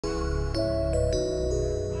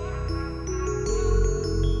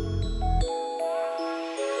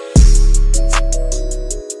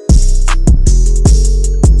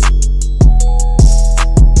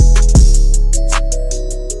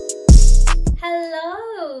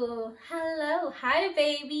Hello, hi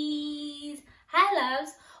babies, hi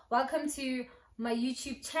loves, welcome to my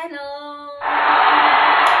YouTube channel.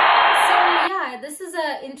 So yeah, this is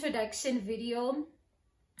an introduction video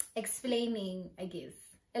explaining, I guess,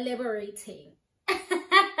 elaborating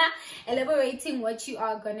what you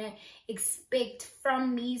are gonna expect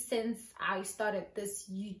from me since I started this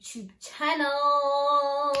YouTube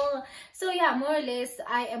channel. So yeah, more or less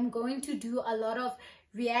I am going to do a lot of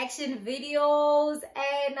reaction videos,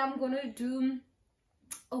 and I'm gonna do,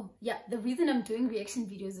 oh yeah, the reason I'm doing reaction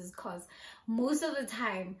videos is because most of the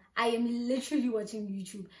time I am literally watching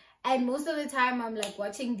YouTube, and most of the time I'm like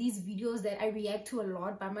watching these videos that I react to a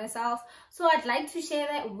lot by myself. So I'd like to share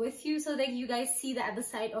that with you so that you guys see the other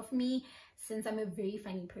side of me, since I'm a very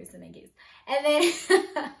funny person, I guess. And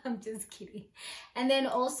then I'm just kidding. And then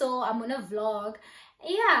also I'm gonna vlog.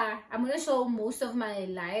 Yeah, I'm gonna show most of my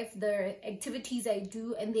life, the activities I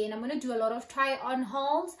do, and then I'm gonna do a lot of try on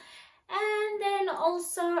hauls. And then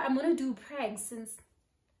also I'm gonna do pranks, since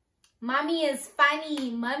mommy is funny,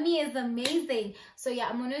 mommy is amazing. So yeah,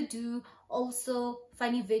 I'm gonna do also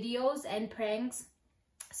funny videos and pranks.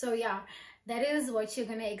 So yeah, that is what you're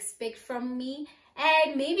gonna expect from me.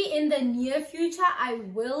 And maybe in the near future I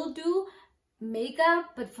will do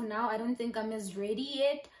makeup, but for now I don't think I'm as ready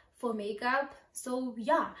yet for makeup. So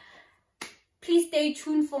yeah, please stay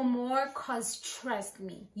tuned for more, cause trust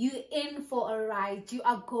me, you in for a ride. You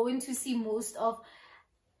are going to see most of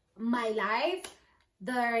my life,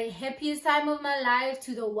 the happiest time of my life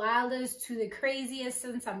to the wildest to the craziest,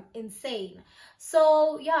 since I'm insane.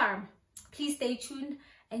 So yeah, please stay tuned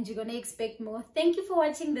and you're gonna expect more. Thank you for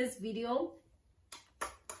watching this video.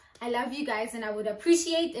 I love you guys, and I would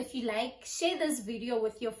appreciate if you like, share this video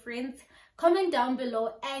with your friends, comment down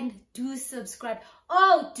below, and do subscribe.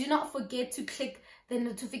 Oh, do not forget to click the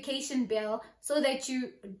notification bell so that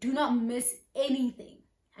you do not miss anything.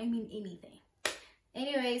 I mean anything.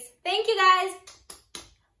 Anyways, thank you guys.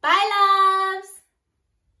 Bye loves.